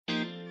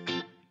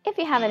If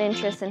you have an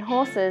interest in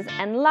horses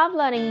and love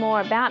learning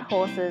more about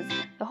horses,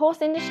 the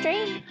horse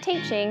industry,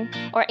 teaching,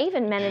 or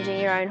even managing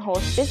your own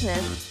horse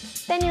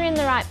business, then you're in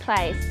the right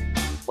place.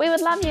 We would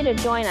love you to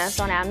join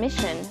us on our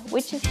mission,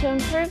 which is to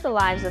improve the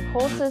lives of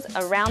horses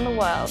around the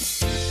world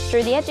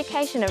through the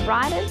education of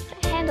riders,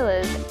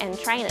 handlers, and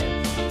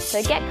trainers.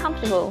 So get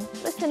comfortable,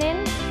 listen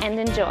in,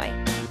 and enjoy.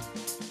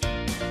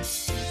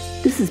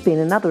 This has been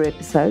another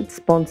episode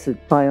sponsored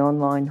by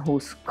Online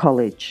Horse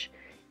College.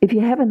 If you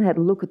haven't had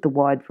a look at the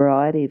wide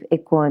variety of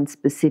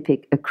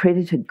equine-specific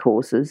accredited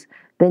courses,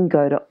 then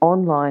go to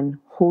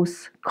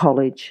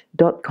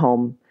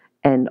onlinehorsecollege.com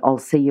and I'll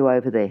see you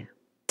over there.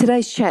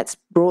 Today's chat's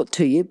brought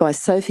to you by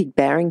Sophie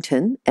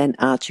Barrington and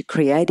Archer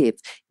Creative.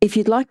 If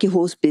you'd like your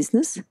horse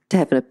business to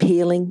have an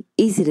appealing,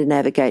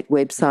 easy-to-navigate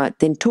website,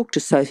 then talk to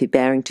Sophie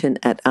Barrington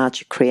at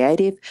Archer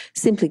Creative.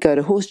 Simply go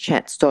to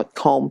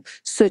horsechats.com,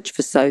 search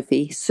for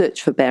Sophie,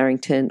 search for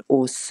Barrington,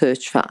 or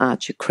search for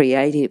Archer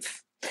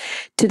Creative.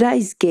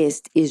 Today's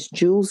guest is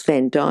Jules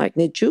Vandyke.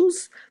 Now,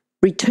 Jules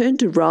returned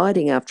to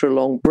riding after a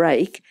long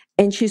break,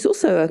 and she's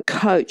also a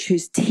coach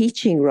who's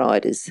teaching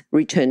riders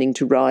returning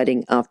to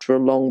riding after a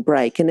long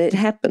break. And it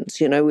happens,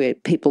 where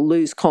people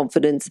lose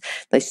confidence,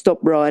 they stop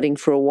riding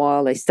for a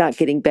while, they start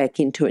getting back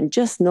into it and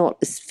just not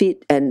as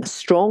fit and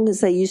strong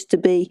as they used to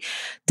be.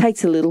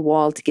 Takes a little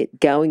while to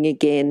get going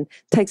again,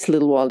 takes a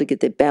little while to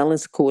get their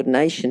balance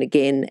coordination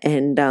again,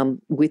 and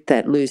with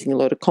that losing a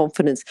lot of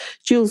confidence.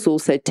 Jules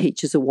also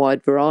teaches a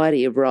wide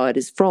variety of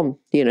riders from,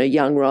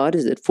 young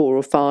riders at 4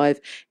 or 5,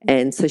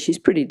 and so she's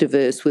pretty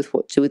diverse with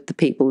the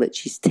people that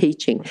she's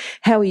teaching.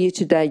 How are you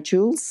today,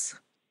 Jules?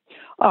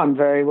 I'm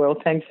very well,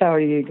 thanks. How are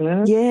you,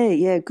 Glenys?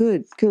 Yeah,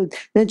 good.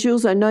 Now,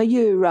 Jules, I know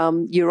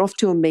you're off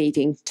to a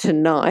meeting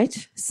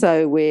tonight,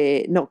 so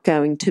we're not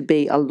going to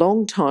be a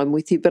long time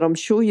with you, but I'm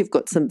sure you've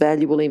got some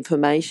valuable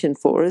information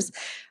for us.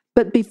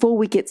 But before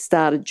we get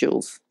started,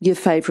 Jules, your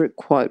favourite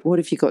quote, what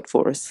have you got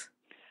for us?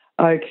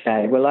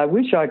 Okay, well, I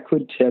wish I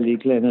could tell you,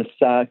 Glenys,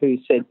 who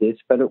said this,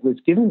 but it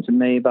was given to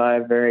me by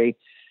a very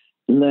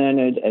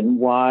learned and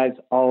wise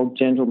old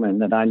gentleman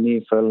that I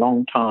knew for a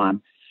long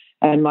time.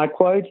 And my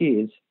quote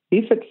is,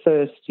 if at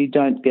first you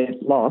don't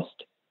get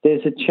lost,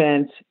 there's a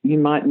chance you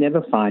might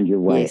never find your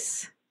way.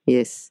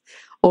 Yes.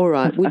 All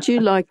right. Would you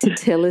like to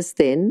tell us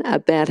then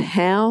about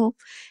how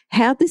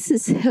this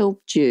has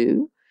helped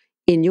you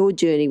in your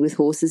journey with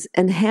horses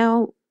and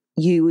how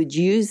you would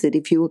use it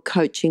if you were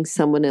coaching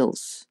someone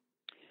else?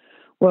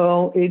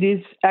 Well, it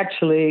has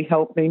actually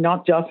helped me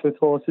not just with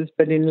horses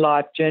but in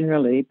life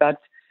generally. But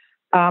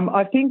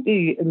I think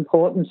the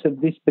importance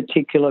of this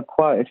particular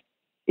quote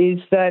is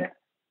that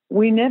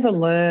we never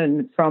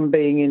learn from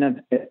being in a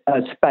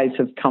space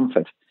of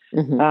comfort.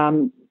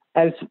 Mm-hmm.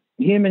 As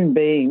human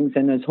beings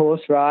and as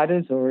horse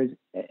riders or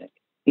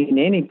in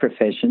any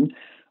profession,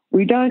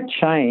 we don't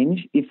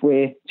change if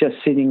we're just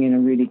sitting in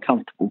a really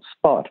comfortable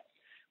spot.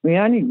 We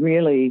only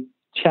really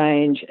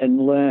change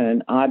and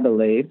learn, I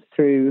believe,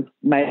 through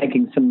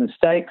making some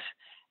mistakes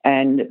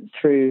and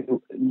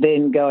through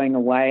then going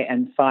away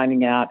and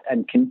finding out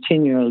and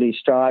continually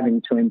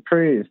striving to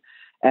improve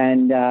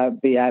and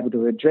be able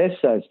to address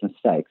those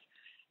mistakes.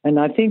 And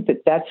I think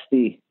that that's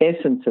the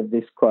essence of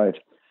this quote.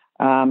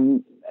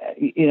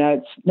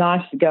 It's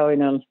nice to go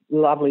in a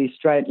lovely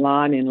straight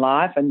line in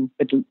life, and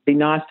it'd be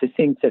nice to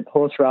think that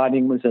horse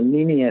riding was a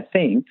linear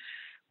thing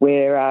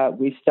where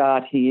we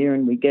start here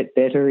and we get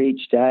better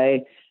each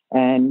day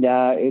and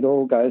it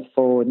all goes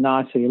forward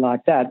nicely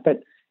like that.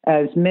 But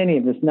as many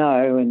of us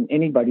know, and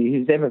anybody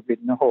who's ever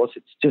ridden a horse,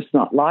 it's just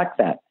not like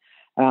that.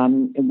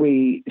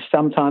 We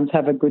sometimes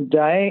have a good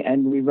day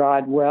and we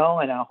ride well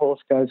and our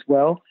horse goes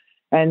well,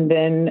 and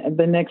then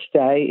the next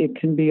day it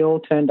can be all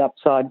turned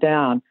upside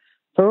down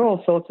for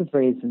all sorts of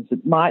reasons.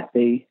 It might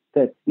be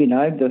that,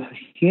 the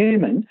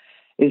human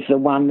is the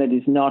one that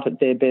is not at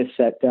their best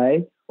that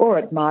day, or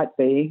it might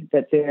be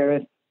that there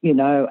are,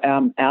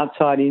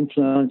 outside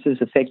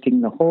influences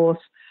affecting the horse,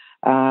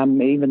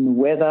 even the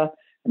weather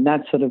and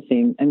that sort of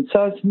thing. And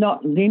so it's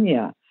not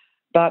linear.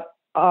 But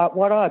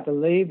what I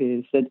believe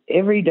is that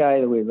every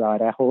day that we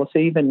ride our horse,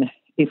 even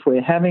if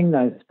we're having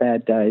those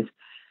bad days,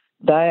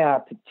 they are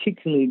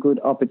particularly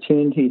good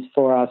opportunities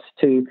for us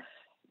to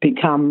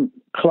become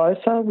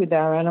closer with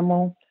our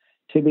animal,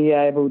 to be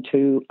able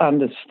to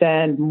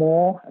understand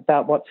more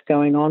about what's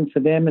going on for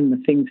them and the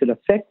things that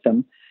affect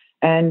them.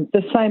 And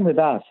the same with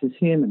us as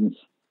humans.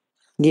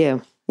 Yeah,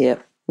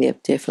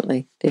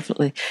 definitely.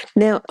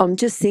 Now, I'm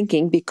just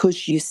thinking,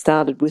 because you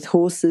started with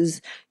horses,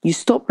 you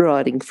stopped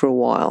riding for a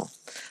while.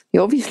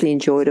 You obviously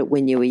enjoyed it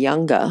when you were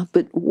younger,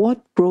 but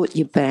what brought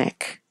you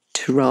back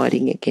to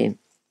riding again?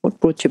 What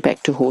brought you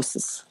back to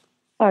horses?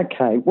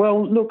 Okay,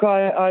 well, look,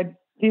 I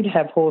did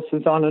have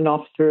horses on and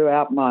off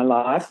throughout my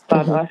life,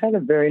 but I had a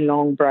very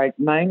long break,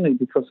 mainly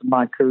because of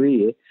my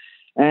career.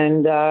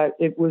 And I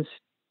was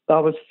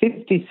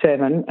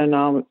 57, and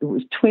it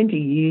was 20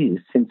 years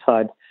since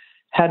I'd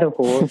had a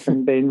horse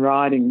and been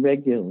riding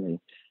regularly,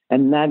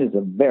 and that is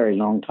a very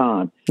long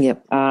time.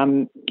 Yep.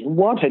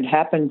 What had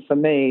happened for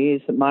me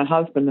is that my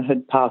husband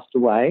had passed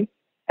away,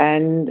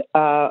 And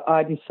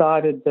I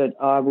decided that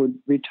I would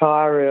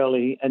retire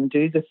early and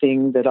do the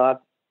thing that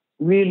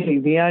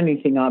the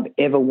only thing I've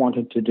ever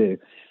wanted to do.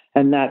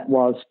 And that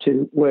was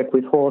to work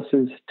with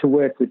horses, to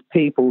work with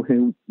people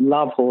who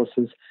love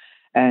horses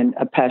and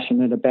are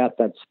passionate about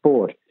that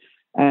sport.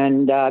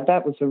 And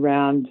that was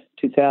around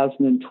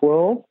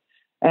 2012.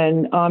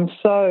 And I'm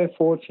so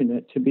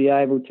fortunate to be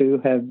able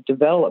to have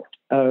developed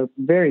a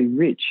very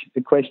rich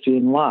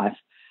equestrian life.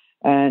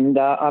 And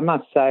I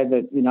must say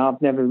that,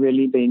 I've never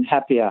really been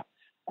happier.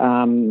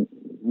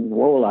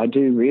 All I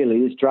do really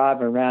is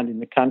drive around in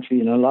the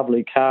country in a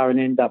lovely car and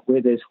end up where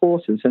there's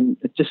horses, and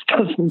it just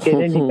doesn't get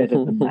any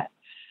better than that.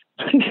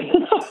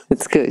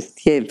 It's good.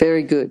 Yeah,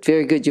 very good.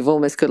 Very good. You've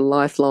almost got a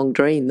lifelong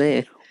dream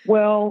there.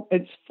 Well,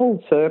 it's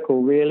full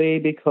circle, really,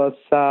 because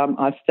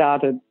I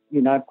started,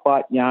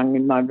 quite young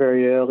in my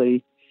very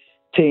early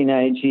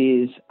teenage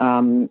years,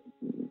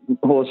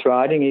 horse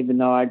riding, even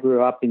though I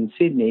grew up in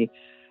Sydney.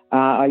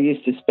 I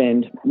used to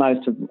spend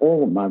most of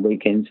all of my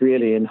weekends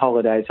really and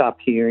holidays up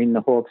here in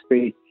the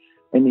Hawkesbury,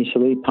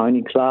 initially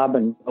Pony Club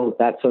and all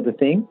that sort of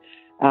thing.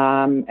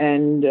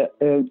 And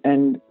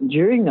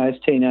during those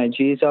teenage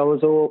years, I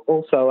was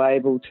also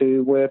able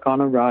to work on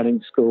a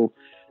riding school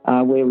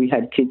where we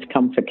had kids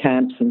come for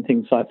camps and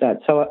things like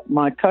that. So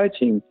my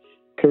coaching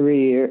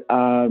career,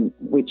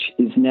 which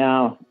is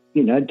now,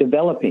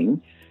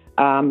 developing,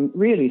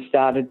 really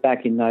started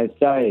back in those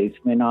days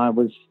when I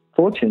was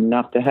fortunate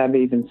enough to have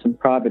even some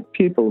private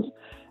pupils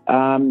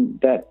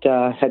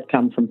that had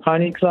come from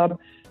Pony Club,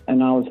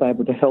 and I was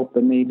able to help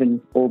them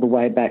even all the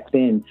way back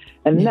then.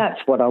 And that's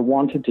what I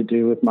wanted to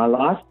do with my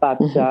life,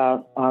 but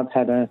I've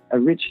had a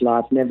rich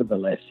life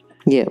nevertheless.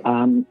 Yeah.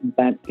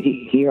 But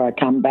here I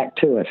come back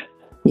to it.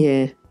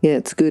 Yeah,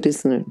 it's good,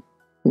 isn't it?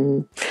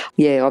 Mm.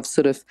 Yeah, I've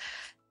sort of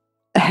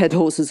had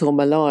horses all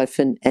my life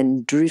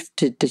and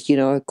drifted,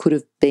 I could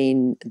have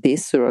been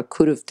this or I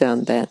could have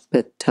done that,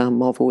 but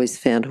I've always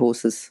found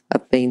horses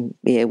have been,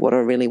 what I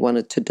really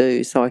wanted to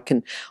do. So I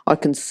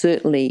can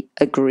certainly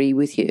agree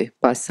with you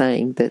by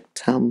saying that,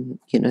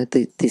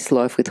 this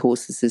life with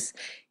horses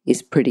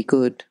is pretty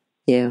good.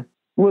 Yeah.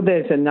 Well,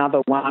 there's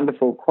another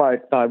wonderful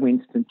quote by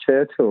Winston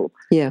Churchill.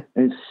 Yeah.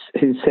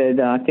 Who said,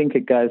 I think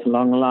it goes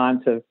along the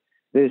lines of,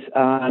 there's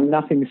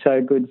nothing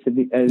so good for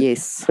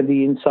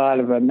the inside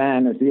of a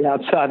man as the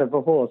outside of a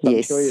horse.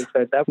 I'm sure you've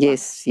heard that one.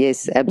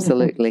 Yes,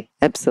 absolutely.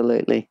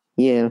 Absolutely.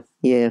 Yeah.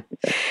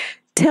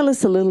 Tell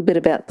us a little bit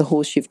about the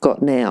horse you've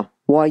got now,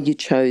 why you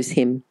chose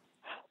him.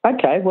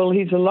 Okay, well,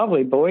 he's a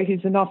lovely boy.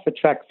 He's an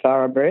off-the-track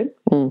thoroughbred.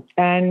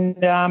 And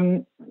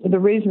the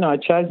reason I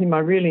chose him, I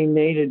really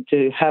needed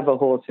to have a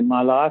horse in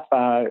my life. It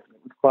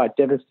was quite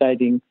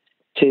devastating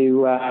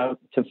to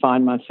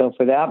find myself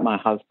without my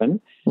husband.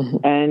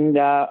 And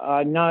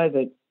I know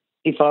that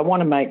if I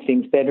want to make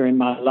things better in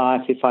my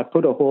life, if I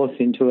put a horse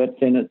into it,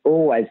 then it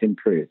always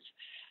improves.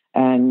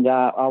 And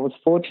I was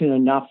fortunate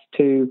enough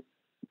to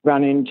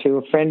run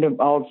into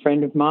old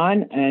friend of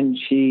mine, and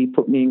she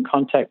put me in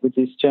contact with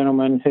this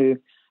gentleman who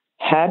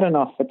had an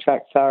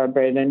off-the-track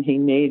thoroughbred and he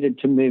needed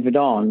to move it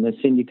on. The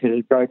syndicate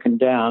had broken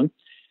down.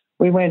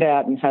 We went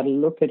out and had a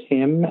look at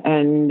him,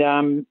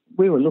 and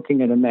we were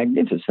looking at a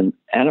magnificent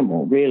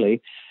animal,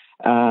 really.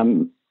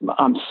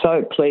 I'm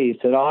so pleased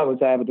that I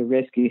was able to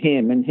rescue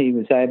him and he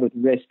was able to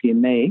rescue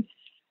me.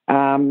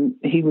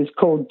 He was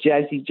called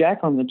Jazzy Jack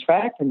on the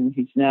track, and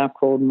he's now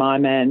called My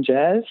Man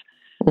Jazz.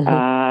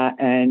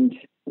 And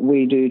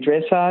we do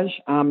dressage.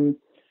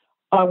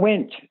 I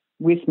went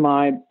with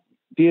my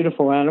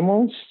beautiful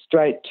animals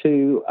straight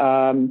to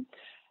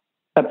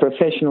a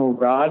professional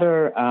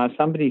rider,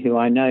 somebody who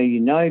I know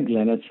you know,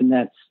 Glenys, and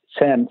that's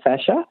Sam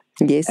Fasher.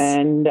 Yes.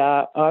 And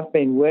I've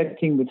been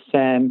working with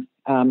Sam.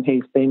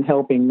 He's been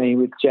helping me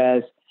with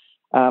Jazz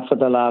for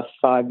the last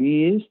 5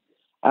 years.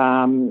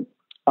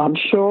 I'm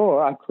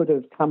sure I could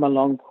have come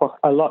along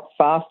a lot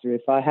faster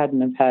if I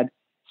hadn't have had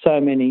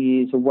so many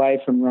years away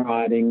from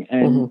riding.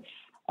 And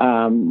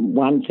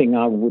one thing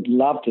I would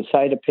love to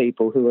say to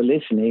people who are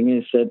listening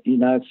is that,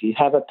 if you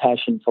have a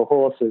passion for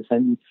horses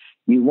and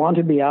you want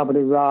to be able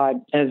to ride,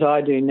 as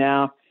I do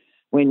now,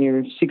 when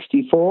you're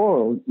 64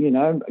 or,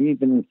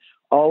 even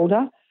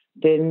older,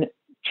 then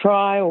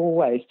try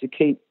always to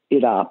keep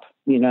it up,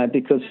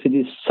 because it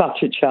is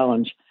such a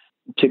challenge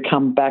to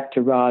come back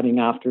to riding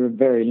after a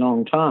very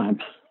long time.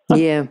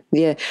 Yeah.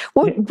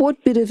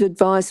 What bit of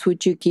advice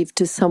would you give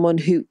to someone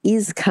who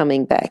is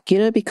coming back?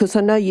 Because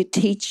I know you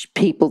teach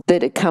people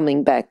that are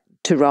coming back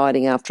to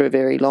riding after a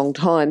very long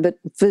time, but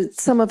for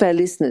some of our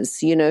listeners,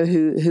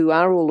 who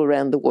are all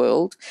around the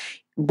world,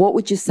 what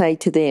would you say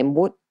to them?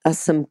 What are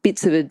some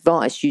bits of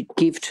advice you'd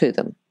give to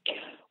them?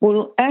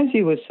 Well, as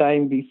you were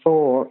saying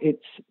before,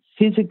 it's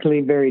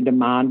physically very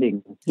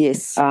demanding.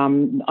 Yes.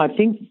 I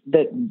think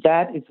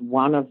that is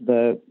one of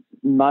the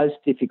most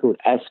difficult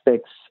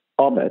aspects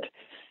of it.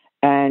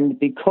 And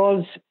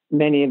because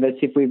many of us,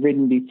 if we've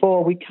ridden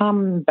before, we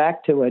come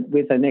back to it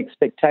with an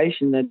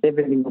expectation that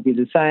everything will be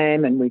the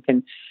same and we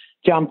can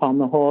jump on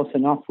the horse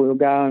and off we'll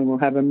go and we'll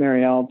have a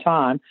merry old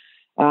time.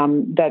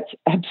 That's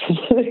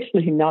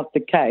absolutely not the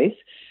case.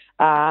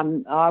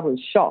 I was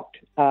shocked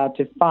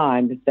to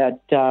find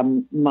that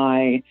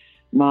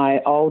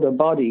my older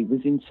body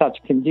was in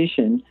such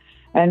condition.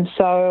 And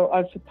so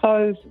I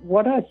suppose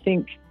what I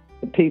think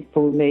the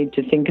people need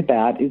to think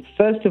about is,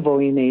 first of all,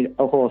 you need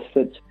a horse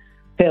that's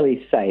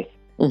fairly safe,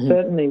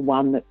 certainly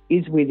one that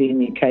is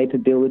within your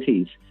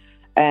capabilities.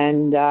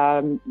 And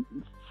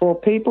for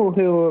people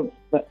who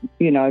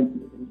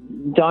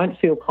don't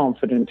feel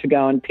confident to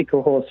go and pick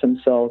a horse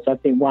themselves, I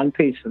think one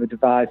piece of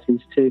advice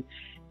is to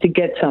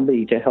get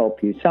somebody to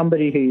help you,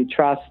 somebody who you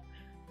trust,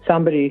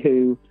 somebody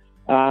who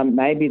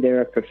maybe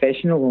they're a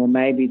professional, or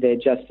maybe they're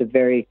just a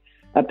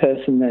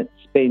person that's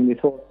been with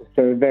horses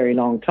for a very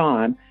long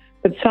time,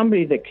 but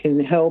somebody that can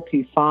help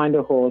you find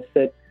a horse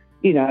that,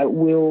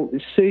 will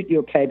suit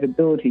your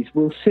capabilities,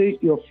 will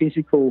suit your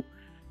physical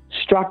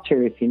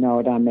structure, if you know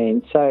what I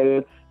mean.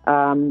 So,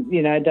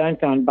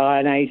 don't go and buy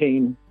an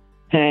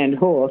 18-hand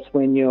horse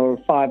when you're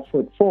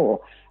 5'4".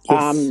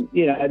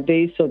 Yes.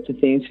 These sorts of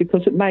things,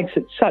 because it makes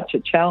it such a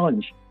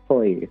challenge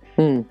for you.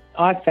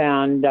 I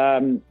found,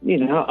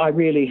 I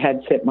really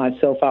had set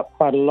myself up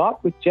quite a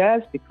lot with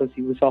Jazz because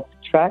he was off the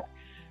track.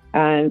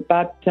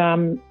 But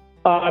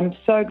I'm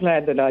so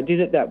glad that I did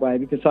it that way,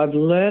 because I've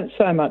learnt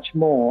so much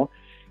more.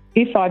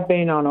 If I'd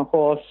been on a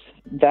horse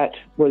that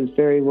was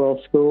very well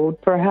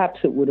schooled, perhaps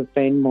it would have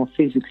been more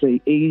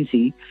physically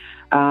easy,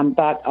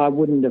 but I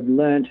wouldn't have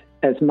learnt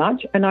as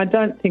much, and I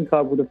don't think I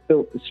would have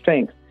built the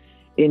strength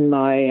in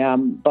my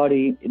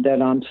body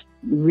that I'm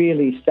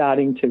really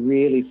starting to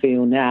really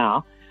feel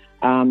now,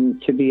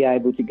 to be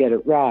able to get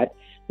it right.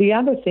 The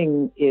other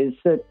thing is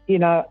that,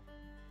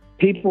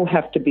 people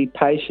have to be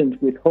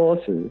patient with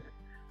horses,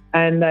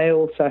 and they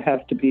also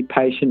have to be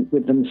patient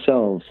with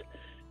themselves.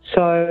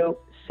 So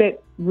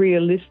set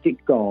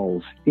realistic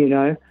goals,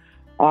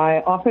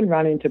 I often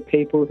run into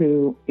people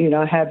who,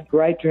 have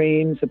great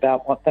dreams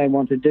about what they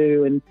want to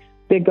do, and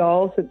their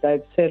goals that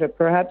they've set are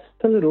perhaps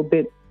a little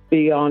bit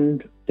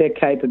beyond their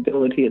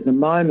capability at the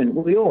moment.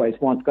 We always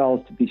want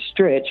goals to be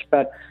stretched,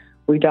 but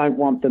we don't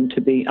want them to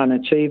be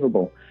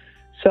unachievable.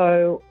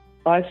 So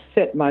I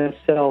set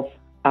myself,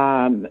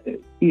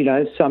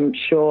 some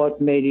short,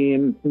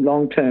 medium,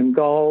 long-term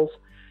goals,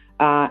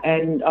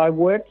 and I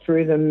worked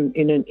through them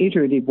in an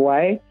iterative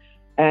way.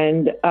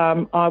 And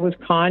I was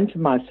kind to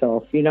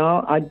myself.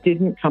 I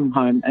didn't come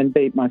home and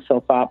beat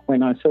myself up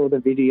when I saw the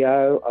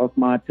video of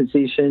my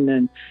position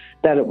and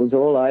that it was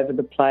all over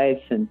the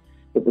place and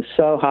it was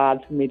so hard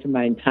for me to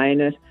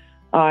maintain it.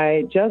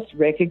 I just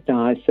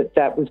recognised that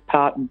that was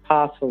part and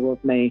parcel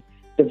of me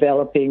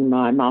developing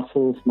my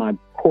muscles, my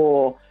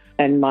core,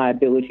 and my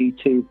ability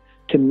to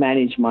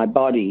manage my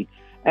body.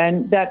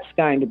 And that's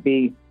going to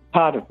be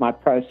part of my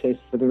process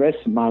for the rest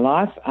of my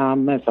life.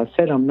 As I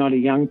said, I'm not a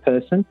young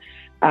person.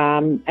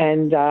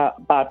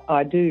 But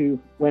I do,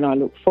 when I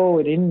look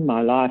forward in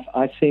my life,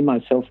 I see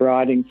myself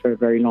riding for a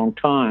very long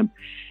time.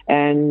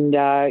 And,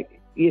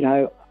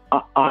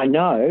 I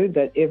know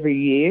that every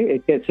year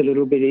it gets a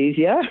little bit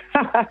easier.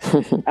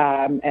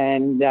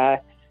 And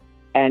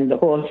the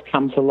horse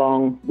comes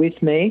along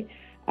with me.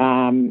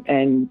 I'm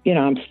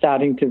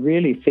starting to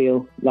really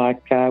feel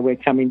like we're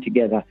coming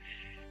together.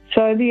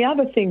 So the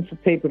other thing for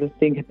people to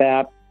think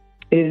about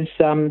is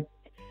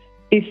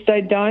if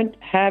they don't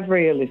have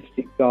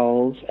realistic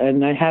goals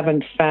and they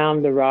haven't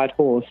found the right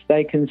horse,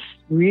 they can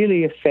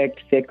really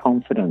affect their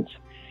confidence.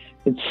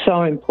 It's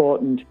so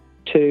important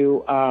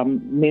to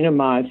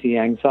minimise the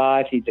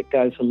anxiety that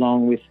goes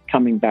along with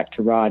coming back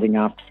to riding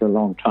after a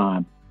long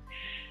time.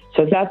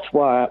 So that's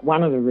why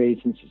one of the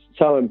reasons it's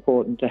so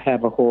important to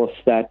have a horse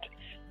that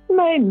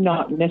may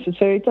not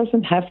necessarily, it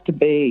doesn't have to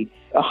be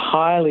a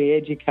highly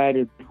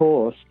educated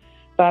horse,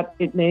 but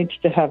it needs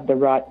to have the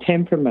right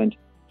temperament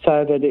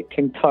so that it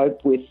can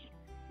cope with,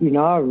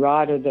 a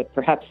rider that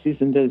perhaps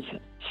isn't as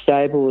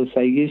stable as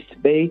they used to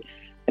be,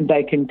 and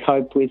they can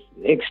cope with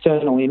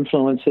external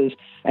influences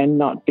and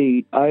not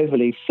be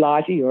overly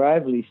flighty or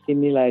overly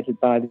stimulated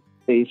by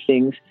these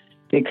things,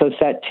 because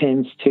that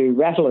tends to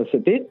rattle us a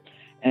bit.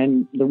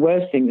 And the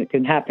worst thing that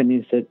can happen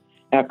is that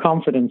our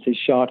confidence is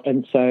shot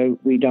and so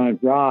we don't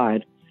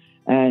ride.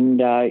 And,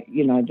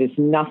 there's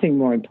nothing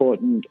more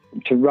important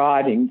to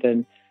riding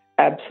than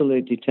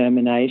absolute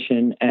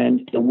determination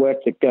and the work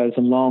that goes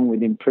along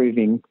with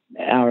improving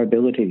our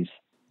abilities.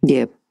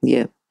 Yeah.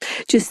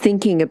 Just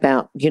thinking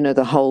about,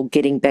 the whole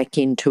getting back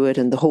into it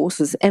and the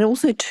horses, and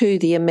also too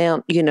the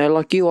amount,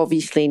 like you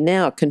obviously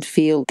now can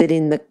feel that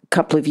in the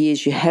couple of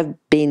years you have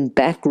been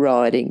back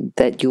riding,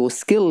 that your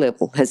skill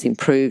level has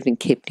improved and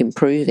kept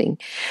improving.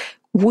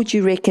 Would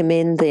you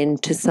recommend then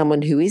to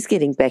someone who is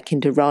getting back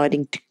into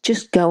riding to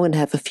just go and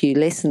have a few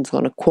lessons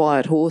on a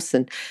quiet horse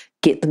and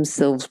get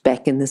themselves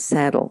back in the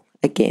saddle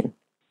again?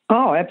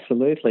 Oh,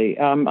 absolutely.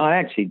 I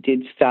actually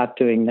did start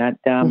doing that.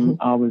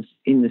 I was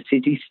in the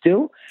city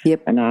still,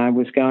 and I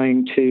was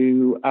going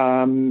to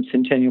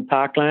Centennial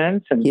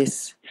Parklands and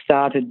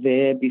started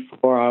there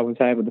before I was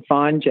able to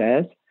find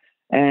Jazz.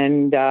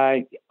 And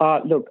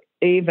look,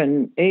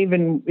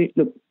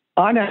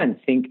 I don't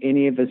think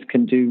any of us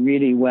can do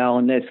really well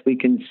unless we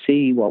can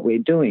see what we're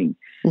doing.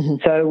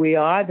 So we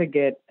either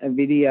get a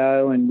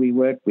video and we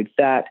work with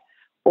that,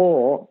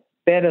 or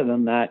better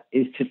than that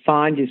is to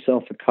find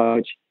yourself a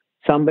coach,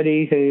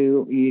 somebody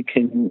who you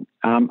can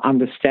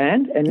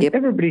understand. And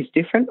everybody's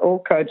different. All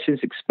coaches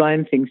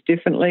explain things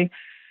differently.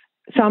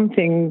 Some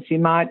things you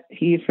might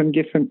hear from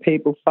different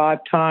people 5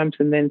 times,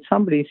 and then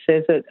somebody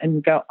says it and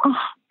you go, oh,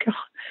 God,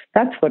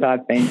 that's what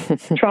I've been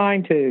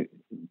trying to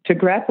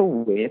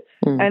grapple with.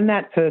 And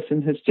that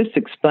person has just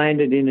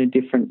explained it in a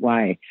different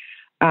way.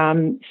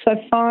 So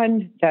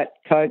find that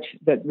coach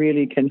that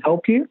really can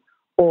help you.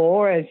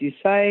 Or, as you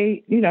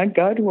say,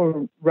 go to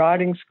a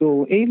riding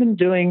school. Even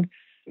doing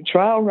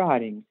trail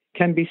riding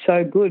can be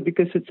so good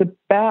because it's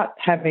about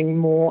having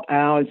more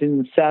hours in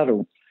the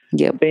saddle,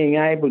 being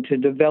able to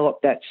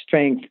develop that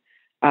strength,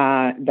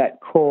 that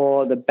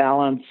core, the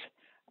balance.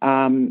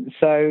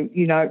 So,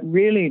 it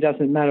really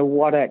doesn't matter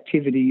what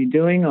activity you're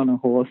doing on a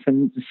horse.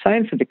 And the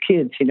same for the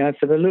kids,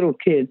 for the little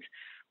kids,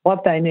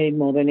 what they need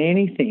more than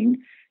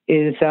anything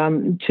is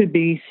to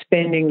be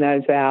spending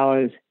those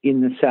hours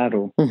in the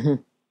saddle.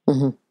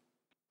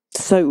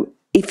 So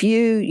if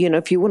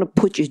you want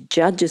to put your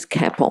judge's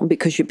cap on,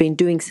 because you've been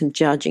doing some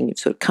judging, you've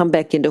sort of come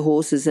back into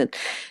horses and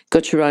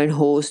got your own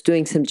horse,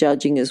 doing some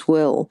judging as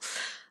well.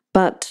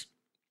 But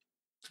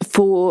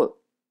for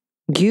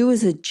you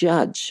as a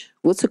judge,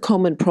 what's a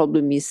common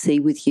problem you see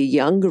with your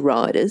younger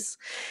riders,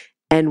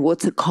 and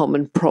what's a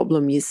common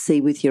problem you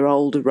see with your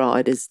older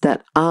riders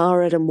that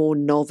are at a more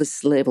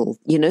novice level?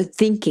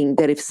 Thinking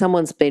that if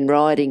someone's been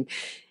riding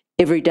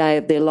every day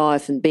of their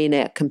life and been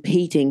out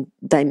competing,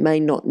 they may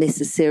not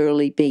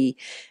necessarily be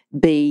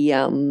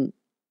going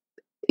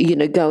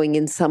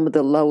in some of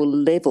the lower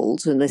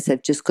levels unless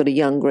they've just got a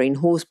young green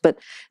horse. But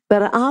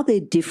are there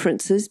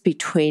differences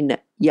between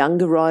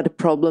younger rider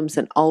problems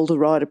and older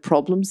rider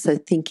problems? So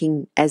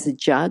thinking as a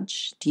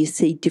judge, do you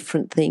see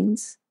different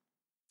things?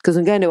 Because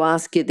I'm going to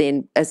ask you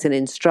then as an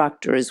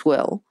instructor as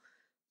well.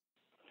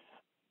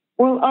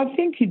 Well, I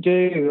think you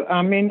do.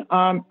 I mean,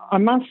 I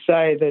must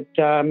say that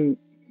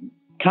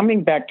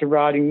coming back to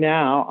riding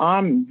now,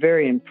 I'm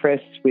very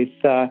impressed with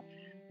the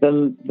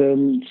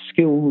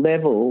skill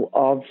level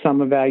of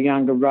some of our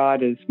younger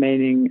riders,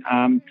 meaning,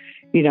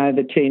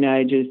 the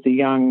teenagers, the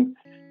young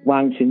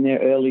ones in their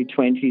early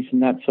 20s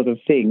and that sort of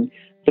thing.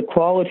 The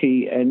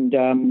quality and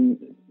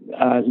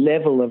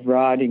level of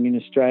riding in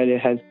Australia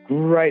has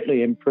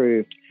greatly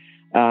improved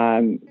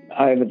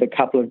over the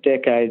couple of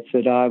decades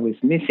that I was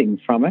missing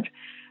from it.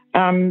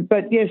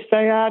 But yes,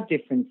 they are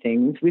different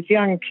things. With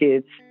young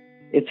kids,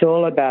 it's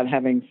all about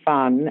having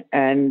fun,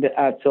 and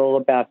it's all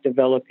about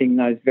developing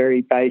those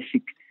very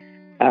basic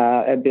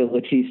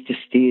abilities to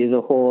steer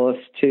the horse,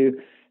 to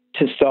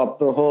stop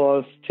the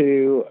horse,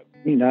 to,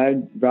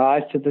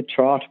 rise to the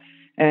trot.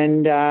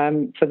 And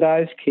for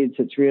those kids,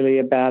 it's really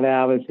about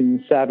hours in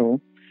the saddle.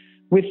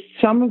 With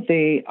some of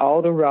the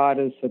older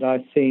riders that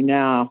I see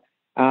now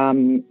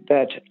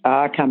that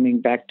are coming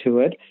back to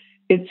it,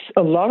 it's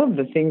a lot of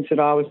the things that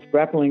I was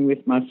grappling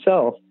with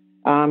myself.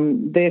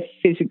 Their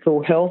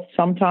physical health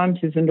sometimes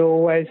isn't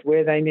always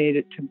where they need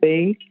it to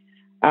be,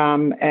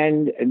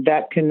 and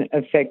that can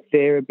affect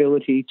their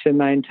ability to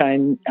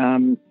maintain,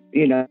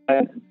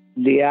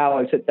 the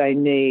hours that they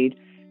need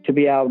to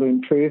be able to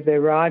improve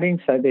their riding.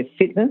 So their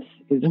fitness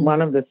is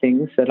one of the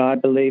things that I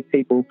believe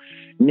people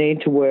need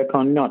to work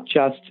on, not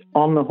just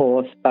on the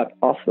horse but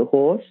off the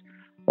horse,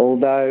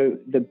 although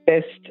the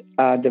best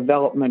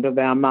development of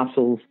our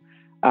muscles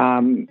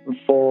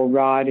for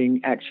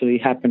riding actually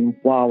happen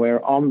while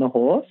we're on the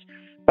horse.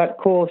 But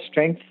core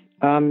strength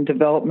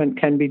development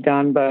can be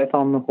done both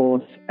on the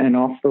horse and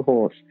off the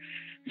horse.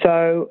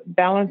 So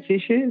balance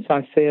issues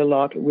I see a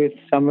lot with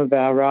some of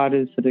our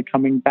riders that are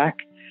coming back.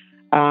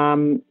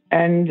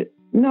 And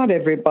not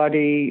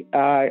everybody,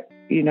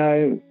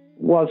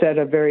 was at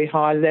a very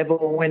high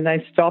level when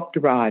they stopped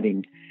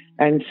riding.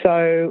 And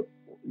so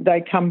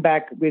they come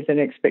back with an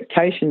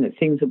expectation that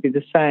things will be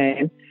the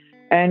same,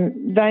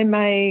 and they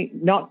may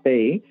not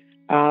be.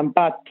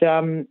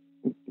 So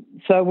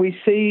we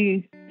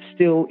see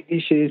still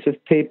issues of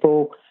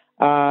people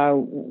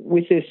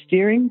with their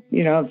steering,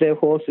 of their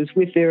horses,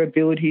 with their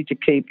ability to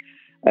keep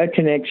a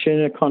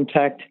connection, a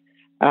contact.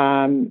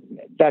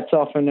 That's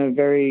often a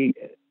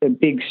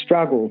big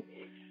struggle.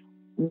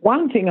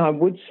 One thing I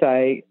would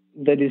say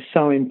that is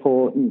so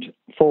important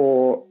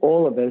for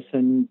all of us,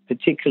 and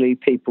particularly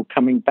people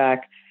coming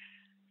back,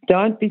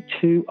 don't be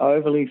too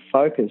overly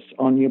focused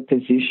on your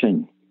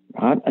position,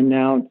 right? And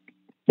now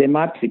there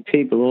might be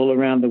people all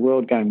around the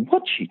world going,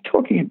 what's she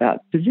talking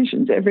about?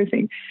 Positions,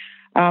 everything.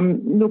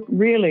 Look,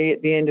 really,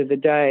 at the end of the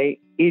day,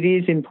 it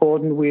is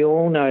important. We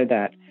all know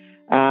that.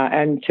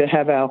 And to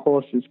have our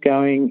horses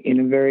going in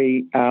a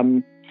very,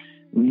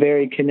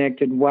 very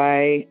connected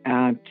way,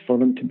 for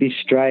them to be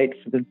straight,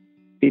 for them to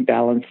be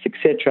balanced,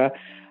 etc.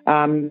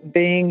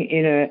 Being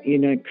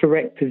in a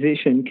correct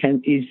position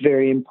is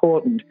very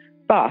important.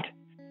 But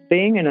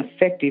being an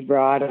effective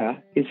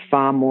rider is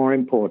far more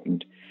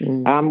important.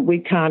 We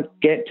can't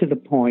get to the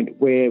point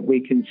where we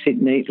can sit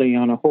neatly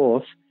on a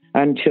horse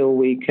until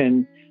we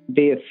can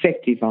be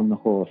effective on the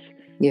horse.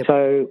 Yep.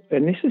 So,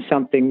 and this is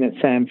something that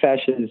Sam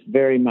Fasher has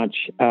very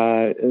much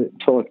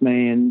taught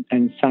me and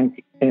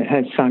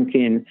has sunk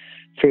in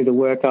through the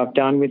work I've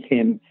done with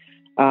him.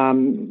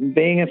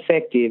 Being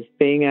effective,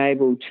 being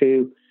able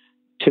to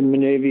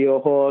manoeuvre your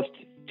horse,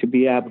 to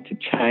be able to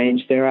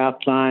change their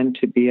outline,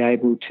 to be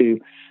able to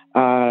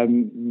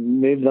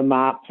move them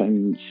up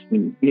and,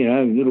 you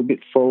know, a little bit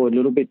forward, a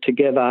little bit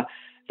together,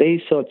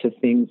 these sorts of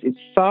things. It's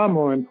far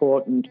more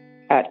important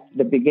at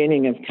the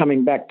beginning of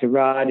coming back to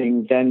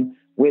riding than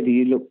whether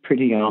you look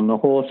pretty on the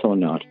horse or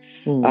not.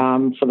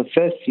 For the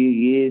first few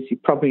years, you're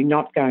probably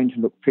not going to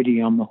look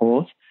pretty on the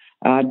horse.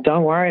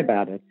 Don't worry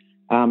about it.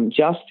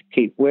 Just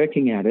keep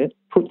working at it,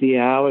 put the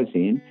hours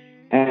in,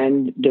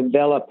 and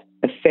develop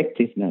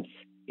effectiveness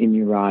in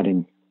your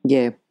riding.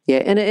 Yeah.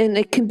 And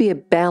it can be a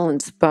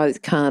balance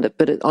both, can't it?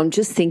 But I'm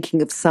just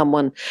thinking of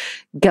someone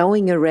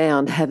going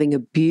around having a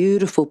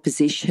beautiful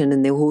position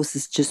and their horse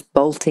is just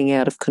bolting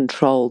out of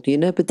control, you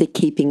know, but they're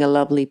keeping a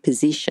lovely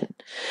position.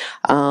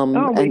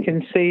 We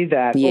can see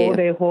that. Yeah. All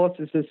their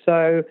horses are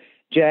so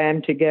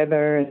jammed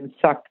together and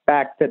sucked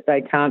back that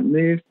they can't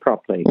move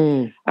properly.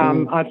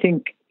 I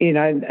think, you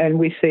know, and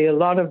we see a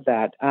lot of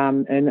that.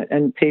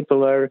 And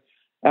people are,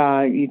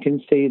 you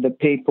can see that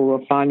people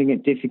are finding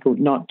it difficult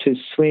not to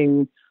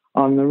swing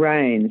on the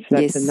reins.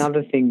 That's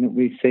another thing that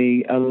we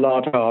see a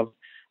lot of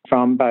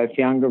from both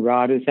younger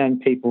riders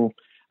and people,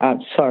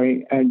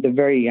 the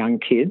very young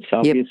kids,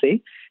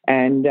 obviously,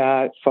 and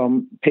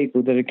from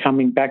people that are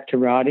coming back to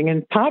riding.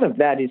 And part of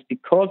that is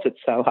because it's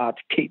so hard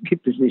to keep your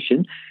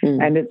position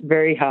and it's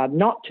very hard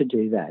not to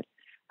do that.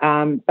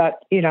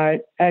 But, you know,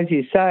 as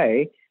you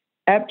say,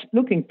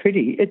 looking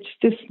pretty, it's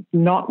just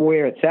not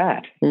where it's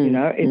at. You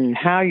know, it's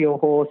how your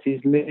horse is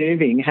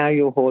moving, how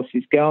your horse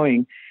is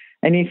going.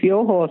 And if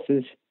your horse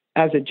is,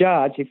 as a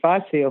judge, if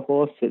I see a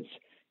horse that's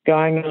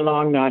going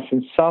along nice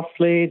and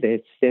softly, they're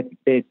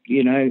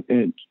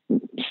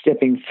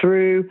stepping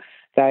through,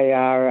 they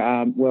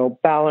are well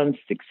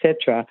balanced,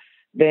 etc.,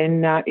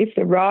 then if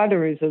the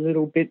rider is a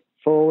little bit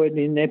forward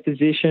in their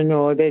position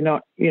or they're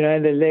not, you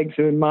know, their legs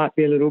might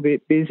be a little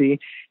bit busy,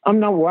 I'm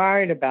not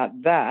worried about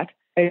that.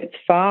 It's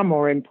far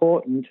more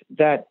important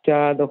that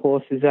the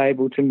horse is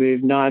able to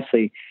move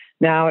nicely.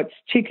 Now, it's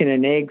chicken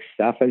and egg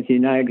stuff, as you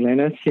know,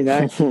 Glenys, you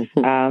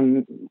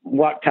know.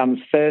 What comes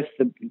first,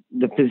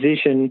 the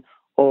position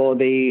or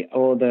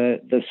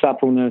the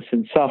suppleness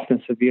and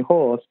softness of your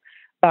horse?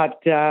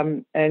 But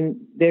and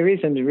there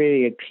isn't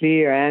really a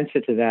clear answer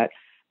to that.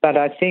 But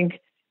I think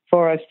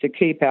for us to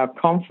keep our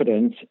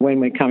confidence when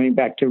we're coming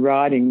back to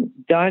riding,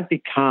 don't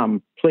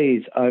become,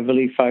 please,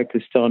 overly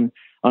focused on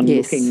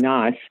looking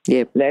nice.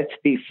 Let's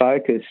be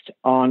focused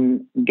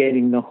on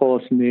getting the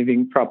horse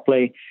moving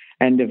properly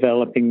and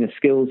developing the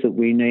skills that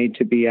we need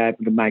to be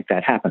able to make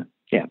that happen.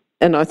 Yeah.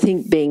 And I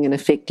think being an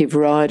effective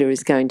rider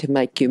is going to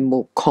make you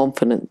more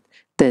confident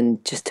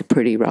than just a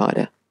pretty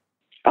rider.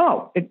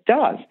 Oh, it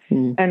does.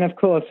 And, of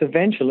course,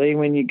 eventually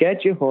when you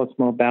get your horse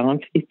more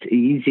balanced, it's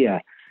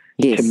easier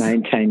to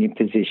maintain your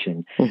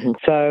position.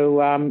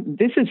 So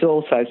this is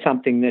also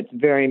something that's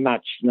very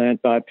much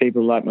learnt by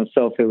people like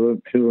myself who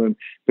are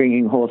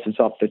bringing horses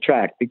off the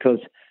track, because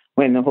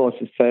when the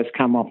horses first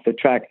come off the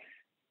track,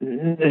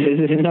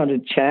 there's not a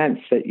chance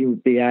that you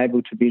would be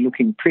able to be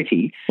looking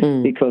pretty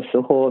because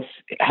the horse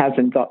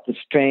hasn't got the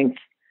strength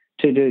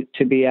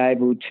to be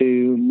able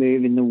to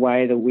move in the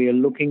way that we are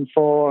looking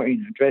for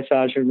in a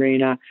dressage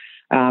arena,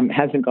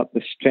 hasn't got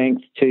the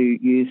strength to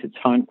use its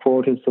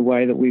hindquarters the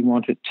way that we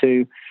want it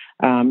to.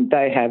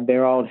 They have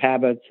their old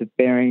habits of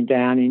bearing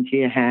down into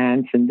your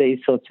hands and these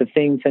sorts of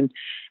things,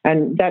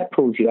 and that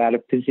pulls you out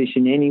of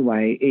position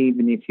anyway,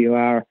 even if you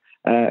are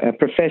a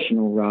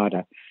professional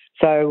rider.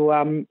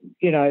 So,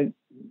 you know,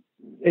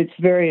 it's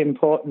very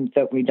important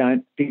that we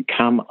don't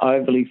become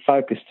overly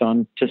focused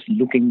on just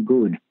looking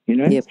good, you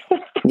know?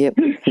 Yep.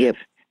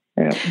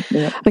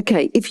 Yeah.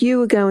 Okay, if you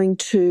were going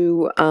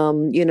to,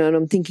 you know, and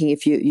I'm thinking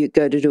if you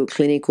go to do a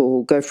clinic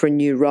or go for a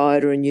new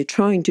rider and you're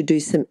trying to do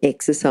some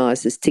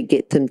exercises to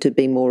get them to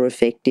be more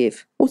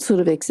effective, what sort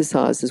of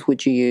exercises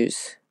would you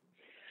use?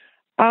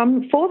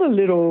 For the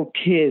little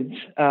kids,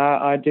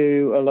 I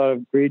do a lot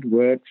of grid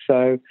work,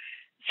 so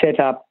set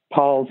up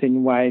poles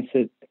in ways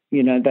that,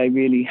 you know, they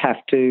really have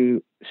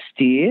to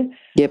steer.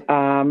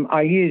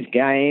 I use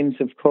games,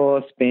 of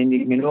course,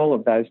 bending and all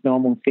of those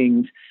normal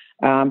things,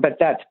 but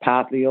that's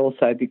partly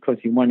also because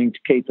you're wanting to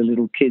keep the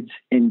little kids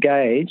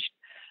engaged.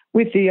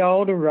 With the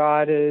older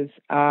riders,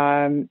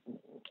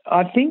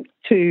 I think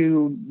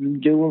to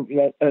do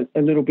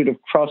a little bit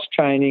of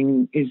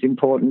cross-training is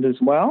important as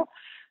well.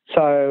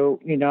 So,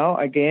 you know,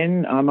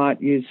 again, I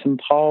might use some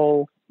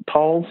poles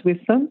with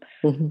them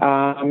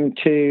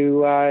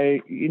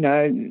to, you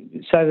know,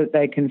 so that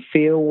they can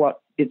feel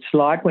what it's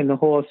like when the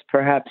horse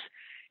perhaps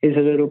is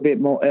a little bit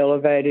more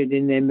elevated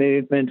in their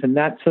movement and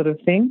that sort of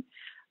thing.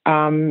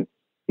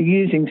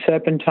 Using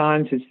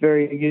serpentines is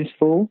very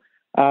useful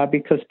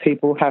because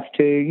people have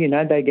to, you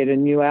know, they get a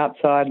new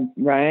outside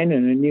rein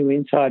and a new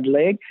inside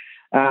leg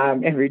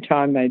every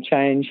time they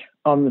change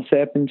on the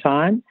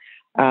serpentine.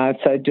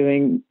 So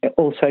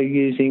also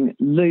using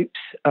loops.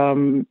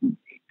 I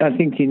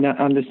think you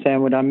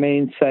understand what I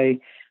mean.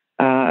 Say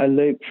a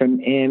loop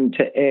from M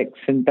to X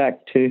and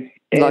back to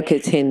S. Like a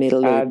 10-metre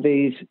loop.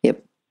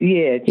 Yep.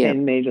 Yeah,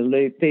 10-metre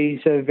loop.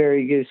 These are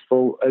very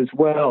useful as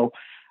well.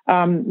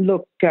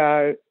 Look,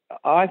 I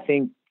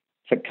think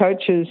for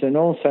coaches and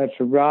also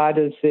for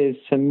riders, there's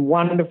some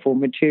wonderful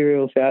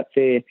materials out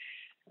there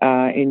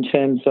in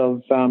terms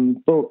of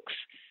books.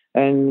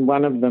 And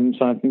one of them,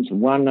 so I think it's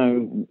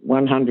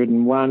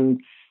 101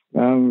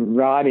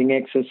 riding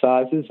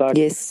exercises.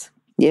 Yes.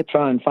 Yep.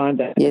 Try and find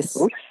that. Yes.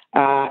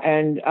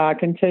 And I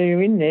can tell you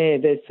in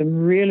there's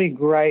some really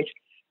great,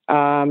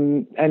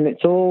 and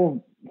it's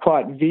all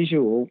quite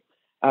visual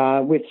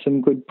with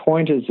some good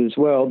pointers as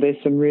well.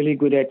 There's some really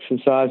good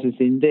exercises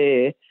in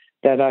there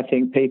that I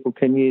think people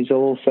can use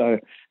also.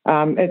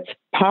 It's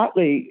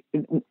partly,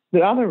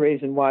 the other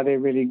reason why they're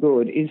really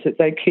good is that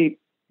they keep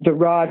the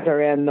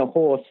rider and the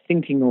horse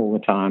thinking all the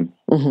time.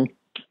 Mm-hmm.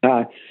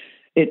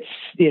 It's,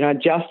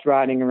 just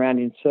riding around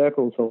in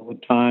circles all the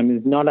time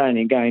is not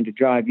only going to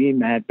drive you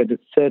mad, but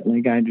it's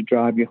certainly going to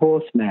drive your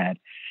horse mad.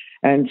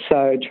 And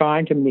so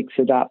trying to mix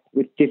it up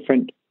with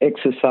different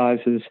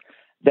exercises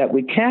that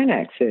we can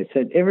access,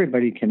 that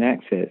everybody can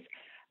access,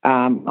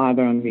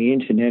 either on the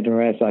internet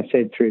or, as I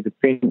said, through the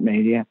print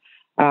media,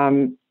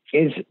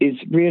 is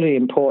really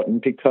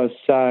important because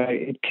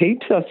it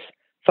keeps us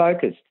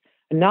focused.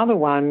 Another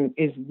one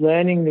is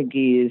learning the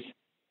gears,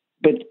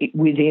 but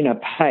within a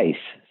pace.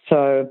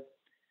 So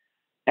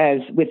as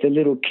with the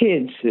little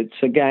kids, it's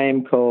a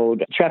game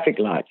called traffic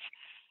lights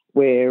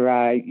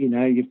where,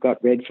 you've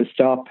got red for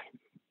stop,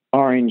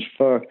 orange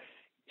for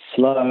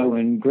slow,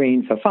 and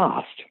green for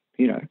fast,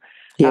 Yep.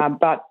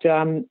 But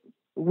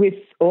with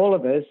all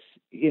of us,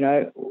 we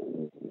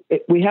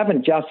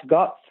haven't just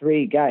got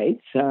 3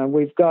 gaits.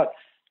 We've got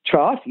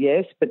trot,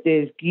 yes, but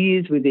there's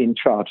gears within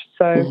trot.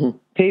 So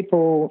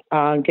people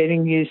are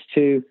getting used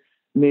to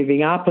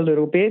moving up a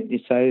little bit,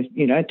 so,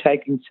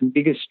 taking some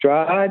bigger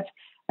strides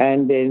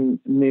and then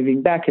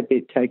moving back a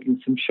bit, taking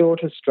some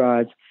shorter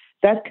strides.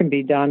 That can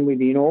be done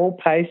within all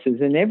paces,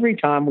 and every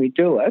time we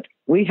do it,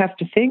 we have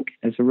to think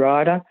as a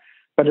rider,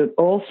 but it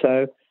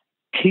also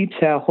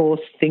keeps our horse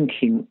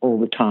thinking all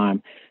the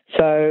time.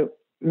 So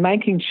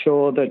making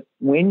sure that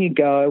when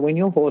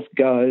your horse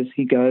goes,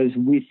 he goes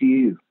with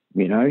you.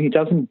 He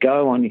doesn't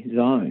go on his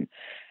own.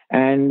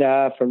 And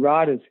for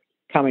riders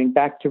coming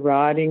back to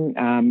riding,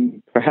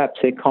 perhaps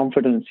their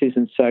confidence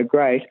isn't so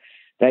great.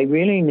 They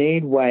really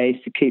need ways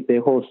to keep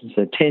their horse's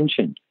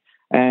attention.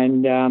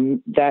 And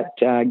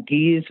that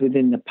gears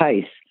within the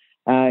pace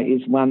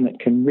is one that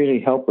can really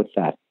help with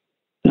that.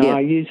 I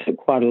use it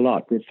quite a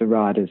lot with the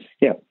riders.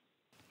 Yeah.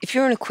 If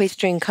you're an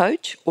equestrian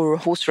coach or a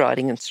horse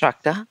riding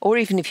instructor, or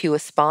even if you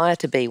aspire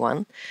to be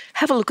one,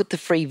 have a look at the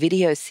free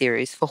video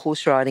series for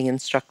horse riding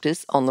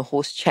instructors on the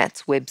Horse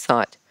Chats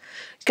website.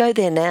 Go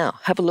there now,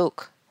 have a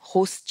look,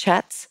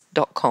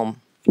 horsechats.com.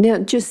 Now,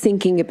 just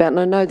thinking about, and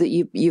I know that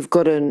you've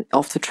got an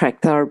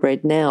off-the-track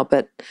thoroughbred now,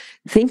 but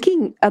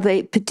are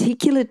there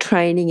particular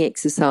training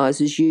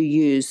exercises you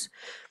use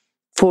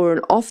for an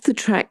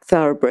off-the-track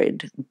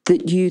thoroughbred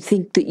that you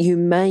think that you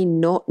may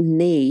not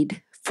need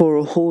for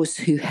a horse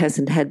who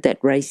hasn't had that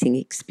racing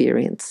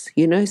experience,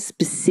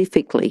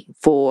 specifically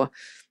for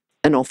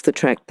an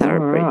off-the-track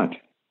thoroughbred? All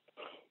right.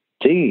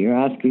 Gee, you're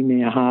asking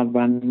me a hard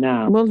one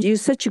now. Well, you're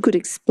such a good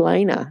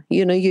explainer.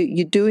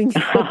 You're doing...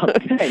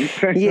 Thanks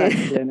very much,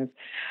 Glenys.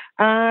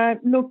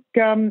 Look,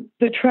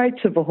 the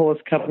traits of a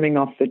horse coming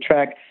off the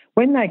track,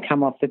 when they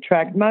come off the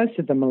track, most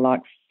of them are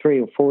like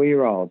 3 or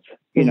 4-year-olds,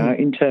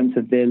 in terms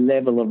of their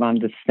level of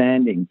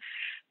understanding.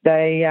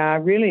 They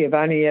really have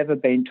only ever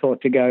been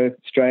taught to go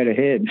straight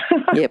ahead.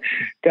 Yep.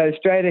 Go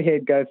straight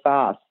ahead, go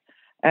fast.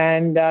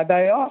 And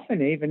they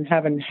often even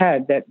haven't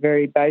had that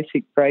very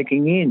basic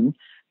breaking in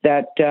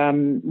that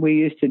we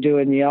used to do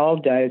in the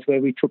old days where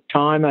we took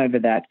time over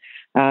that.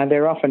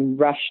 They're often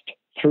rushed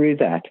through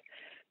that.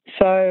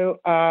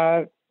 So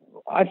I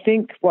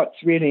think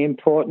what's really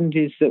important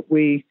is that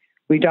we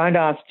don't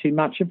ask too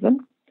much of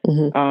them.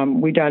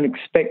 Mm-hmm. We don't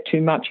expect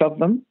too much of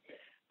them.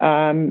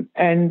 And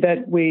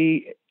that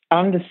we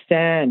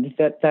understand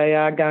that they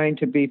are going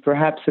to be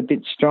perhaps a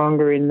bit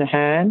stronger in the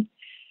hand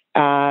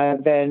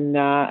than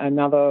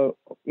another,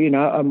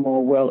 a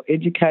more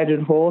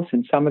well-educated horse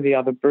in some of the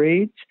other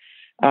breeds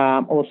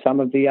or some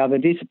of the other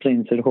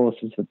disciplines that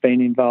horses have been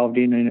involved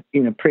in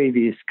a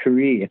previous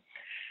career.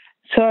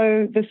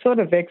 So the sort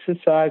of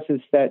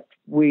exercises that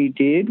we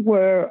did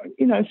were,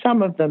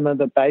 some of them are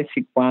the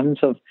basic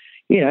ones of,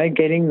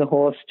 getting the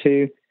horse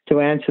to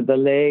answer the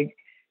leg,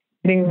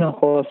 getting the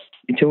horse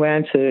to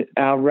answer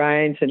our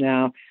reins and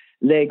our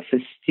leg for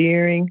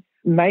steering,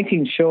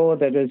 making sure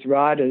that as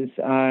riders,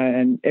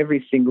 and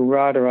every single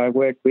rider I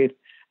work with,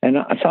 and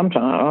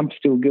sometimes I'm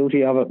still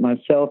guilty of it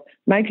myself,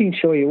 making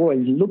sure you're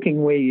always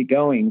looking where you're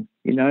going,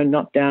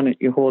 not down at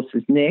your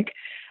horse's neck,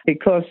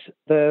 because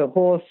the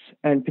horse,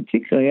 and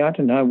particularly, I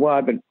don't know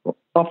why, but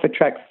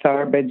off-the-track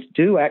thoroughbreds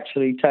do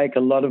actually take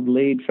a lot of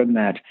lead from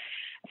that.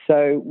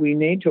 So we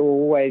need to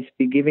always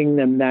be giving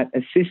them that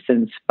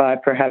assistance by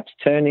perhaps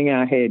turning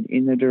our head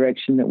in the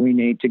direction that we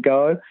need to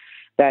go.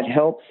 That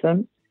helps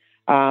them.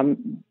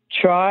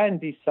 Try and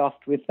be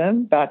soft with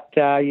them, but,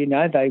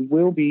 they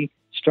will be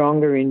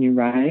stronger in your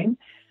rein.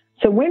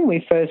 So when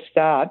we first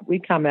start, we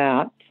come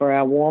out for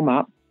our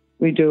warm-up.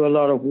 We do a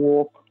lot of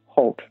walk,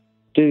 halt.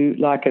 Do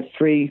like a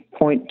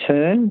 3-point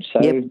turn.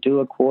 So do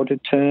a quarter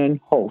turn,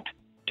 halt.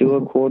 Do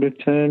a quarter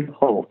turn,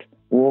 halt.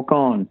 Walk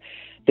on.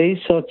 These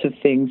sorts of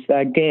things,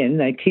 again,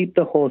 they keep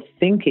the horse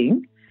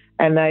thinking,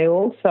 and they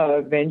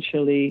also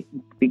eventually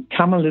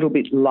become a little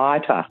bit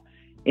lighter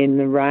in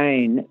the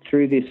rein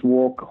through this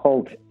walk,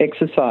 halt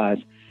exercise.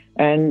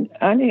 And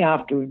only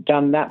after we've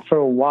done that for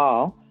a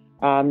while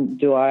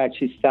do I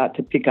actually start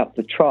to pick up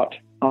the trot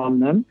on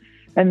them.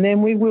 And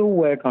then we will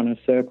work on a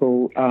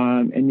circle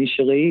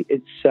initially.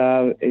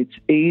 It's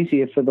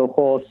easier for the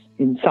horse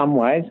in some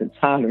ways. It's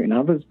harder in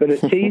others, but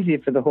it's easier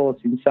for the horse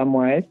in some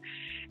ways.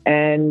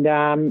 And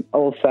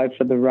also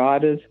for the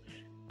riders.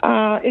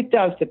 It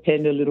does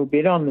depend a little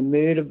bit on the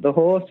mood of the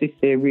horse. If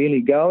they're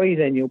really goey,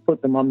 then you'll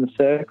put them on the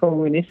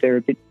circle. And if they're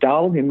a bit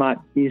dull, you might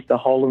use the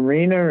whole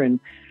arena and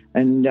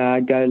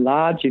go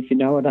large, if you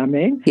know what I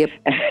mean. Yep.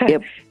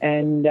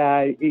 And,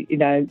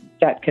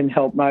 that can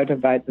help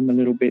motivate them a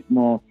little bit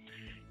more.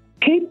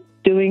 Keep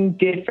doing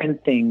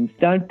different things.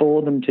 Don't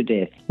bore them to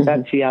death.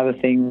 That's the other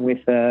thing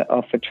with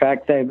off a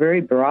track. They're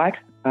very bright.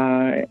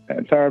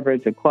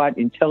 Thoroughbreds are quite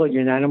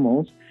intelligent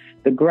animals.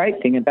 The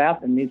great thing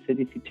about them is that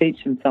if you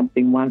teach them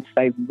something once,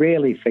 they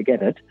rarely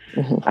forget it,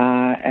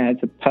 as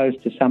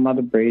opposed to some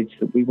other breeds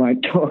that we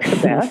won't talk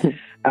about,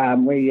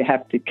 where you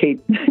have to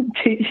keep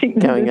teaching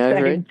them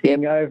the same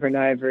thing over and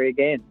over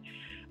again.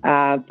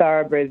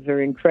 Thoroughbreds are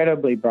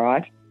incredibly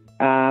bright,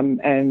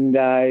 and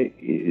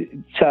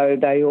so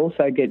they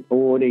also get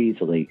bored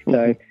easily.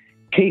 So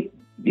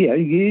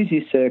use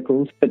your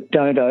circles, but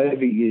don't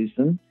overuse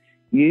them.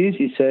 Use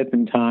your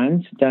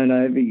serpentines, don't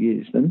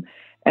overuse them.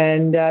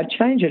 And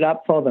change it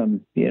up for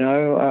them.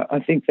 I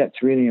think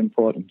that's really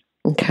important.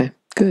 Okay,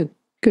 good.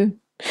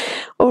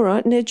 All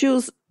right. Now,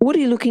 Jules, what are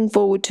you looking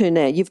forward to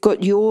now? You've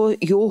got your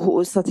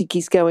horse. I think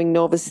he's going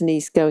novice and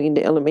he's going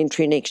into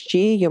elementary next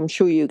year. I'm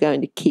sure you're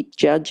going to keep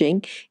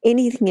judging.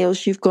 Anything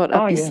else you've got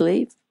up your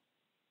sleeve?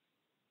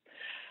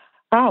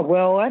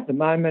 Well, at the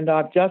moment,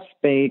 I've just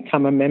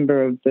become a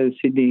member of the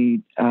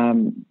Sydney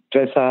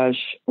Dressage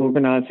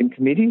Organising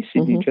Committee,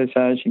 Sydney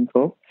Dressage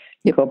Incorporated.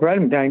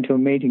 I'm going to a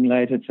meeting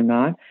later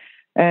tonight.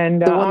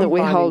 And the one that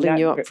we're holding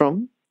you up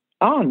from?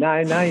 Oh, no,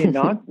 you're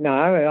not. No,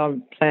 I've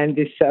planned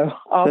this, so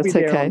I'll be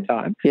there on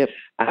time. Yep.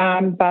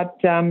 And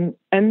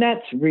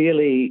that's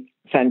really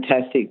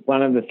fantastic.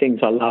 One of the things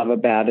I love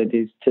about it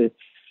is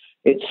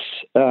it's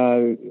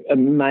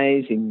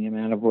amazing the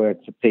amount of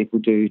work that people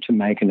do to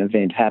make an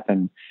event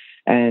happen.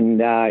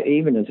 And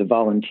even as a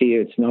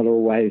volunteer, it's not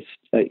always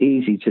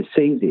easy to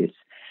see this.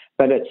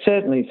 But it's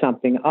certainly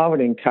something I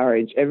would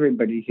encourage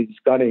everybody who's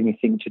got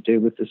anything to do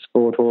with the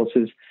sport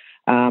horses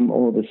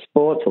or the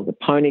sports or the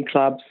pony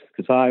clubs,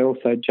 because I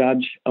also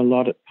judge a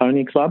lot at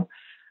Pony Club,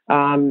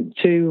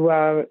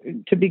 to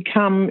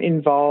become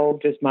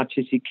involved as much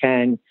as you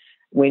can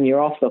when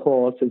you're off the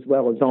horse as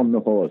well as on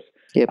the horse.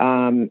 Yep.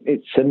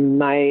 It's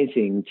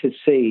amazing to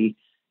see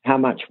how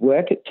much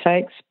work it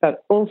takes,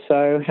 but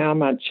also how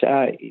much,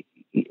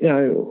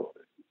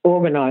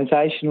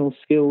 organisational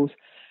skills.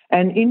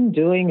 And in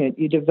doing it,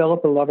 you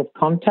develop a lot of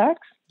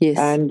contacts,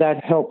 and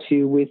that helps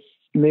you with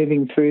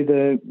moving through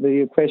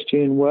the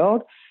equestrian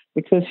world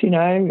because,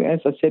 as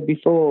I said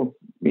before,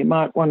 you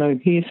might want to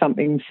hear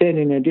something said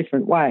in a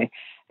different way,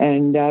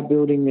 and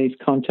building these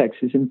contacts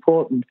is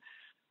important.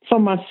 For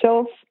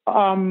myself,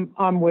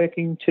 I'm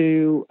working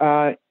to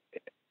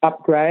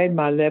upgrade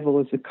my level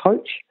as a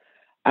coach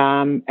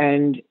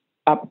and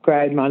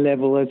upgrade my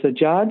level as a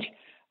judge.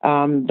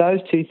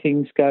 Those two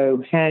things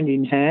go hand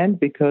in hand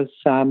because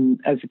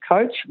as a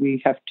coach,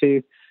 we have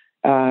to,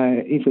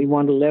 if we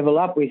want to level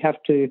up, we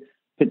have to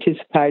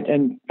participate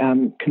and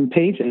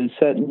compete at a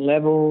certain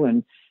level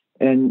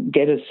and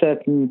get a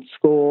certain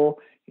score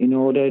in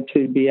order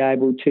to be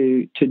able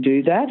to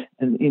do that,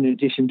 and in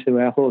addition to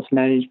our horse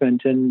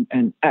management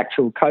and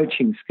actual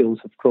coaching skills,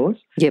 of course.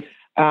 Yep.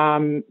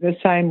 The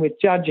same with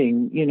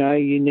judging.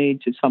 You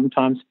need to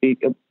sometimes be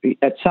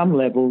at some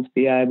levels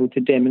be able to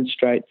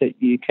demonstrate that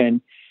you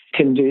can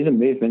do the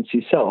movements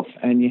yourself,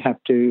 and you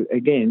have to,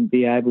 again,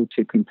 be able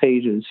to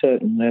compete at a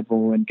certain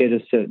level and get a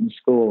certain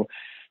score.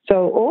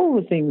 So all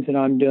the things that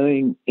I'm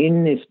doing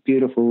in this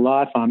beautiful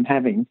life I'm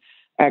having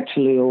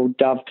actually all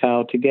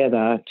dovetail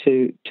together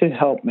to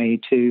help me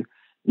to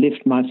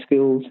lift my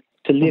skills,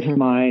 to lift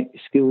my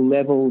skill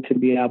level, to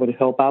be able to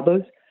help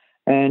others.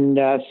 And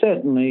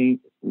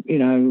certainly,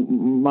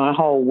 my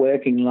whole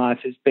working life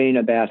has been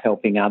about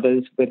helping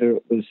others, whether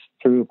it was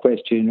through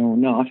equestrian or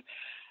not.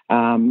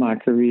 My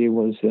career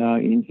was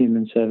in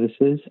human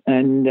services,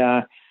 and,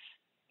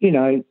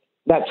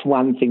 that's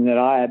one thing that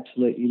I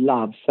absolutely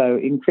love. So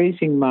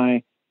increasing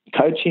my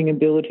coaching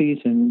abilities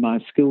and my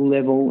skill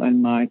level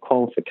and my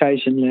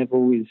qualification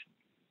level is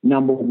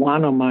number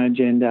one on my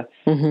agenda.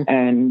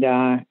 And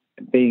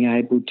being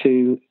able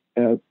to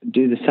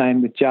do the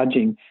same with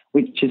judging,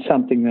 which is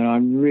something that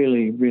I'm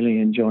really, really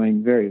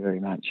enjoying very, very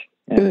much.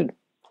 Yeah.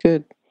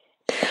 Good.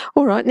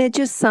 All right, now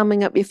just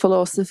summing up your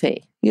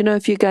philosophy,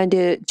 if you're going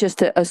to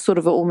just a sort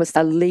of almost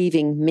a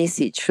leaving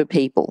message for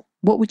people,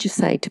 what would you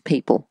say to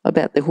people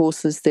about the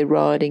horses they're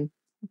riding,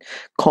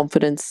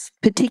 confidence,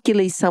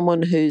 particularly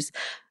someone who's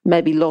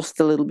maybe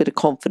lost a little bit of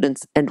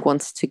confidence and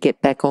wants to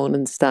get back on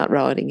and start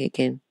riding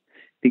again?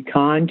 Be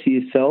kind to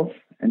yourself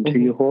and to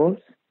your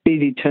horse. Be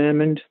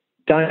determined.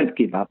 Don't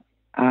give up.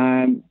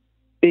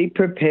 Be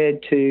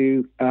prepared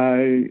to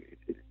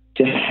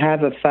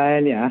have a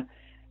failure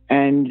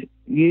and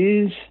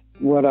use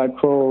what I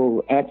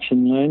call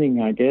action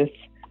learning, I guess,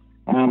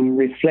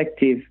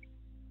 reflective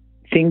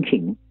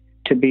thinking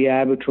to be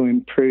able to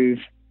improve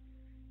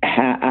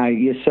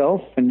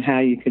yourself and how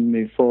you can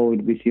move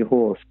forward with your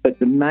horse. But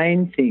the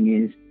main thing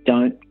is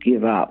don't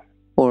give up.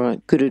 All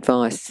right, good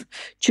advice.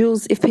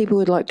 Jules, if people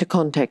would like to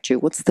contact you,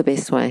 what's the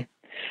best way?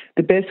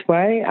 The best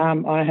way,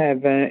 I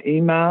have an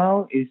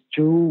email, is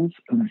Jules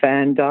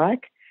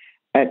Vandyke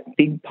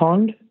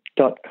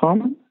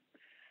 @bigpond.com.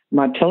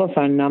 My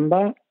telephone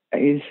number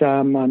is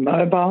my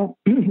mobile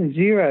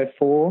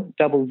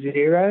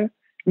 0400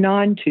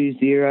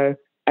 920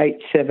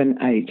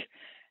 878.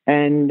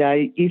 And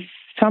if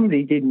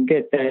somebody didn't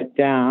get that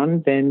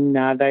down, then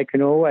they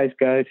can always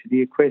go to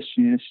the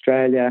Equestrian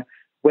Australia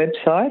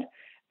website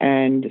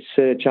and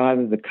search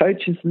either the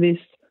coaches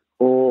list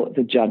or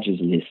the judges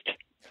list.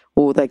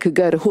 Or they could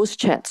go to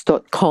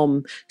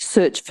horsechats.com,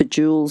 search for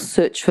Jules,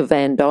 search for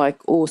Vandyke,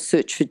 or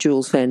search for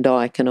Jules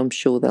Vandyke, and I'm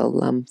sure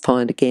they'll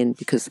find again,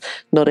 because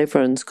not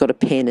everyone's got a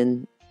pen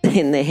in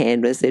their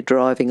hand as they're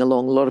driving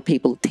along. A lot of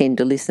people tend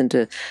to listen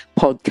to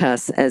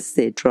podcasts as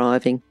they're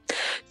driving.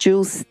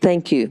 Jules,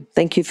 thank you.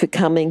 Thank you for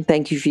coming.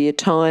 Thank you for your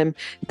time.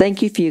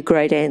 Thank you for your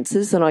great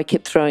answers. And I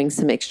kept throwing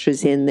some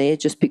extras in there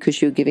just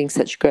because you're giving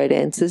such great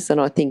answers.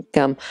 And I think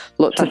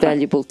lots of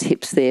valuable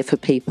tips there for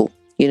people,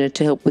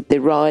 to help with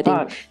their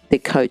riding, their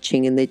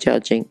coaching and their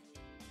judging.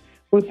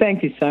 Well,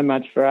 thank you so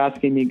much for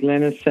asking me,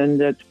 Glenys,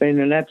 and it's been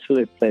an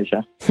absolute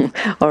pleasure.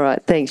 All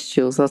right. Thanks,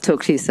 Jules. I'll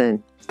talk to you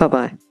soon.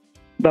 Bye-bye.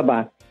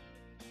 Bye-bye.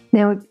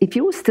 Now, if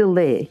you're still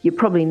there, you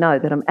probably know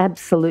that I'm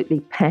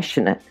absolutely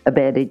passionate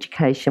about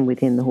education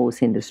within the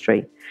horse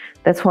industry.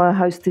 That's why I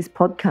host this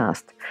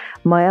podcast.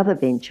 My other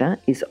venture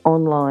is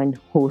Online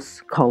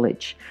Horse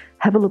College.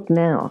 Have a look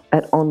now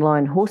at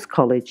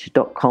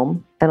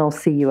onlinehorsecollege.com and I'll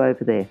see you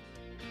over there.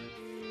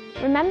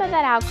 Remember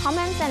that our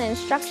comments and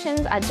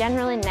instructions are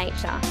general in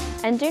nature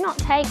and do not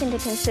take into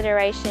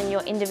consideration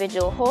your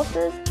individual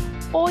horses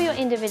or your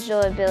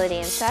individual ability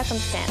and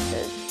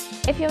circumstances.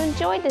 If you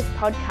enjoyed this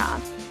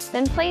podcast,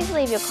 then please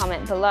leave your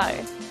comment below.